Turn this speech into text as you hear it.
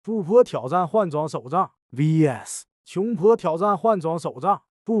富婆挑战换装手账 vs 穷婆挑战换装手账。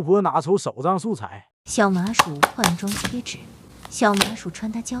富婆拿出手账素材，小麻薯换装贴纸，小麻薯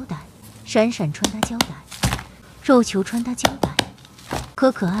穿搭胶带，闪闪穿搭胶带，肉球穿搭胶带，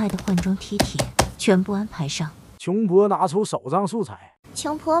可爱的换装贴贴全部安排上。穷婆拿出手账素材，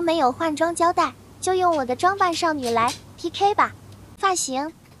穷婆没有换装胶带，就用我的装扮少女来 PK 吧。发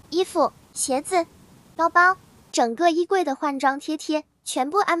型、衣服、鞋子、包包，整个衣柜的换装贴贴全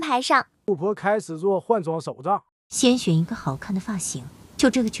部安排上。富婆开始做换装手账，先选一个好看的发型，就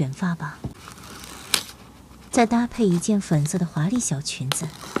这个卷发吧，再搭配一件粉色的华丽小裙子，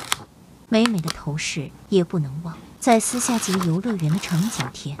美美的头饰也不能忘，再撕下几个游乐园的场景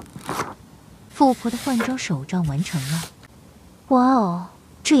贴。富婆的换装手账完成了，哇哦，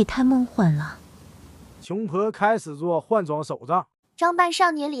这也太梦幻了！穷婆开始做换装手账，装扮少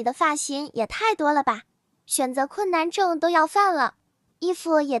女里的发型也太多了吧，选择困难症都要犯了。衣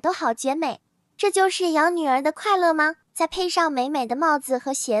服也都好绝美，这就是养女儿的快乐吗？再配上美美的帽子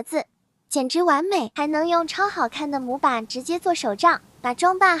和鞋子，简直完美，还能用超好看的模板直接做手账，把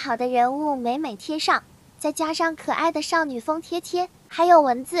装扮好的人物美美贴上，再加上可爱的少女风贴贴，还有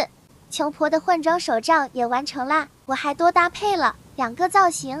文字。穷婆的换装手账也完成啦，我还多搭配了2个造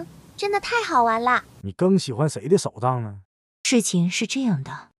型，真的太好玩啦！你更喜欢谁的手账呢？事情是这样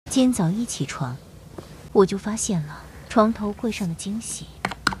的，今早一起床，我就发现了床头柜上的惊喜，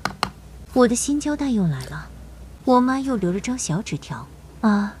我的新胶带又来了，我妈又留了张小纸条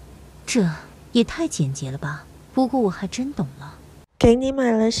啊，这也太简洁了吧！不过我还真懂了，给你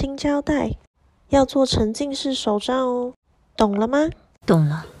买了新胶带，要做沉浸式手账哦，懂了吗？懂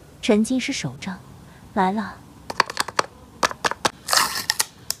了，沉浸式手账来了。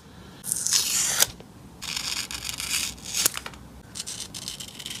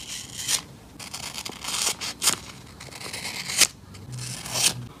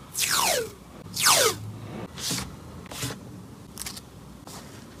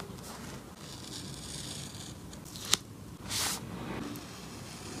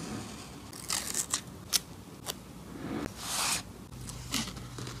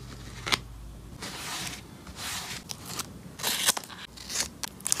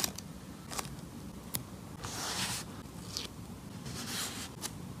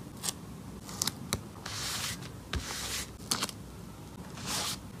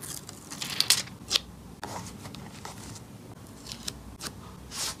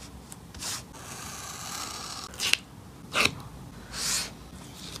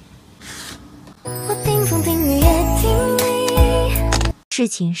事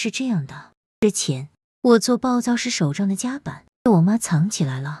情是这样的，之前我做暴躁式手账的夹板被我妈藏起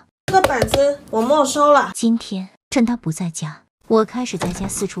来了，这个板子我没收了。今天趁她不在家，我开始在家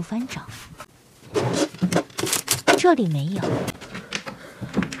四处翻找，这里没有，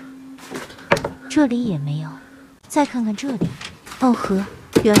这里也没有，再看看这里，哦呵，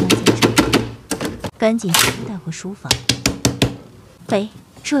原来在这里，赶紧把它带回书房。哎，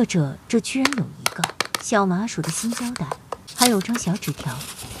这居然有一个小麻薯的新胶带，还有张小纸条。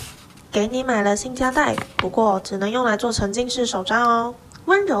给你买了新胶带，不过只能用来做沉浸式手账哦。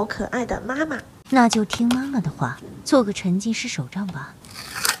温柔可爱的妈妈，那就听妈妈的话，做个沉浸式手账吧。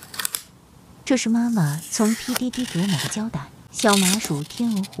这是妈妈从 PDD 给我买的胶带，小麻薯天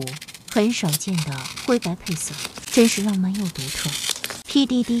鹅湖，很少见的灰白配色，真是浪漫又独特。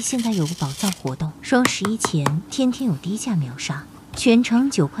PDD 现在有个宝藏活动，双11前天天有低价秒杀，全程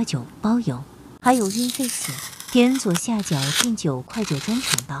9块9包邮，还有运费险。点左下角订9块9专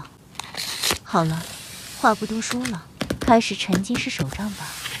场到。好了，话不多说了，开始沉浸式手账吧。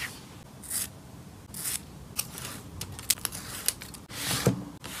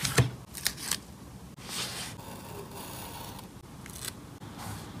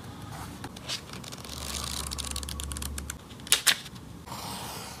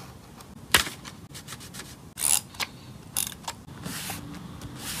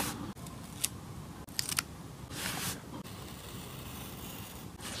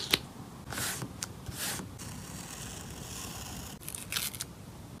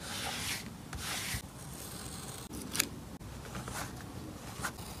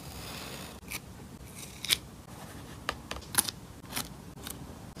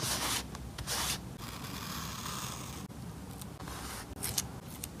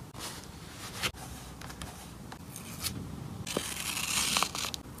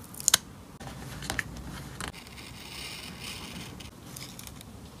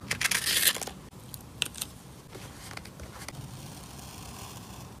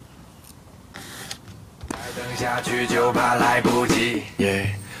等下去就怕来不及。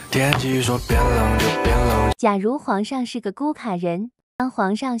天气说变冷就变冷。假如皇上是个孤卡人，当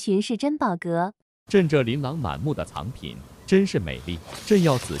皇上巡视珍宝阁，朕这琳琅满目的藏品真是美丽，朕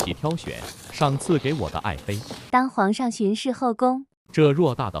要仔细挑选，赏赐给我的爱妃。当皇上巡视后宫，这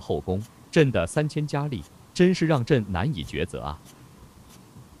偌大的后宫，朕的3000佳丽真是让朕难以抉择啊！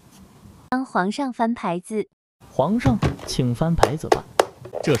当皇上翻牌子，皇上，请翻牌子吧。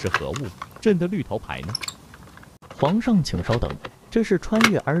这是何物？朕的绿头牌呢？皇上，请稍等，这是穿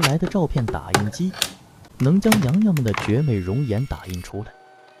越而来的照片打印机，能将娘娘们的绝美容颜打印出来。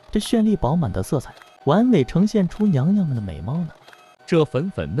这绚丽饱满的色彩，完美呈现出娘娘们的美貌呢。这粉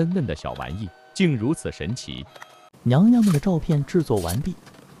粉嫩嫩的小玩意，竟如此神奇。娘娘们的照片制作完毕。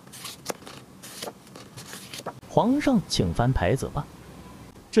皇上，请翻牌子吧。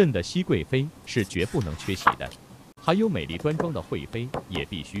朕的熹贵妃是绝不能缺席的，还有美丽端庄的惠妃也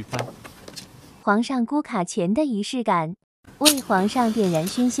必须翻。皇上咕卡前的仪式感，为皇上点燃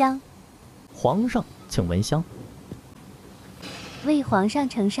熏香。皇上，请闻香。为皇上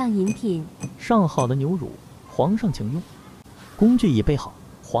盛上饮品。上好的牛乳，皇上请用。工具已备好，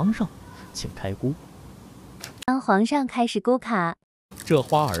皇上，请开锅。当皇上开始咕卡，这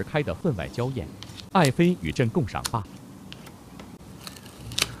花儿开得分外娇艳，爱妃与朕共赏吧。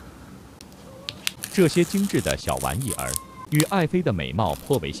这些精致的小玩意儿与爱妃的美貌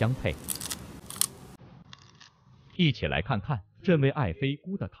颇为相配，一起来看看朕为爱妃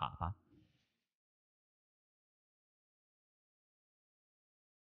咕的卡吧。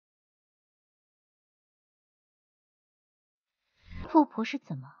富婆是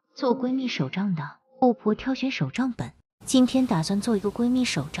怎么做闺蜜手账的？富婆挑选手账本，今天打算做一个闺蜜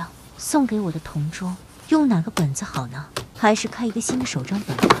手账，送给我的同桌。用哪个本子好呢？还是开一个新的手账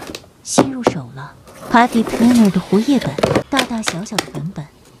本吧。新入手了 ，Party Planner 的活页本，大大小小的本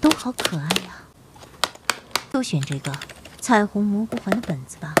都好可爱呀。就选这个彩虹蘑菇环的本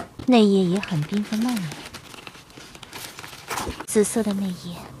子吧，内页也很缤纷茂密。紫色的内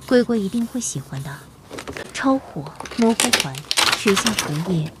页，龟龟一定会喜欢的。超火蘑菇环，取下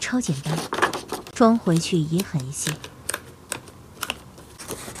图页超简单，装回去也很一些。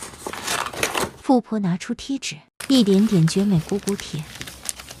富婆拿出贴纸，一点点绝美鼓鼓贴，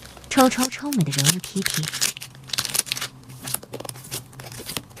超美的人物贴贴，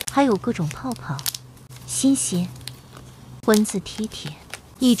还有各种泡泡、新鲜文字贴贴，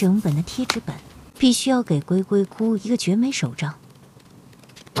一整本的贴纸本，必须要给龟龟姑一个绝美手账。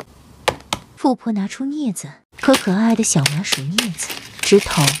富婆拿出镊子，可爱的小麻薯镊子，指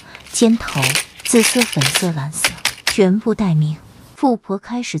头、尖头，紫色、粉色、蓝色，全部待命。富婆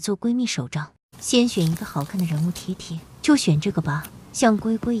开始做闺蜜手账，先选一个好看的人物贴贴，就选这个吧，像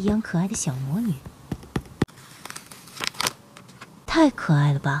龟龟一样可爱的小魔女，太可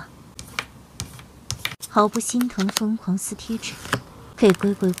爱了吧！毫不心疼，疯狂撕贴纸，给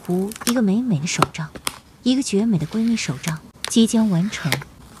龟龟姑一个美美的手账，一个绝美的闺蜜手账即将完成。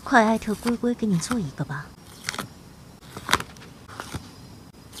快艾特龟龟给你做一个吧。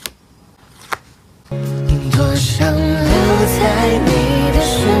多想留在你的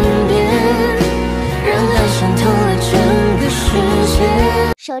身边，让爱渗透了整个世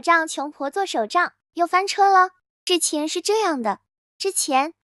界。手账穷婆做手账又翻车了。事情是这样的，之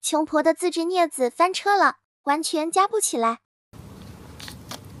前穷婆的自制镊子翻车了，完全夹不起来。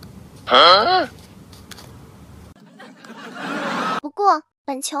不过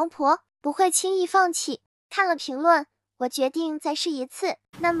本穷婆不会轻易放弃，看了评论，我决定再试一次。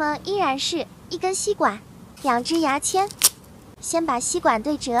那么依然是一根吸管，2支牙签，先把吸管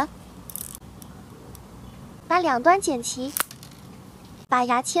对折，把两端剪齐，把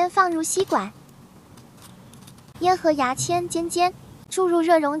牙签放入吸管，烟和牙签尖，注入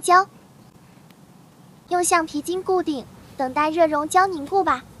热熔胶，用橡皮筋固定，等待热熔胶凝固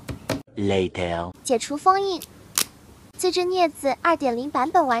吧。Later， 解除封印，自制镊子 2.0 版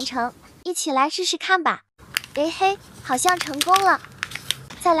本完成，一起来试试看吧。嘿，好像成功了，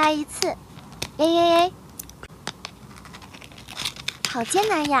再来一次。好艰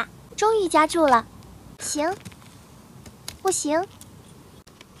难呀，终于夹住了。行，不行，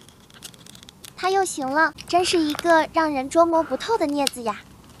它又行了，真是一个让人捉摸不透的镊子呀。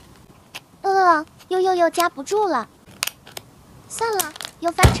又夹不住了，算了，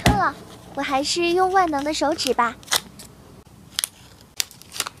又翻车了，我还是用万能的手指吧，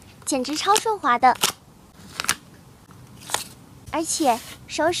简直超顺滑的，而且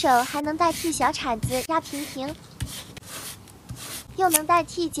手还能代替小铲子压平，又能代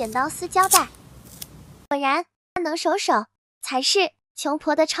替剪刀撕胶带，果然万能手才是穷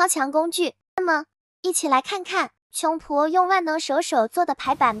婆的超强工具。那么一起来看看穷婆用万能手做的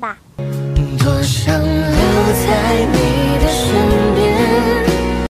排版吧。多想留在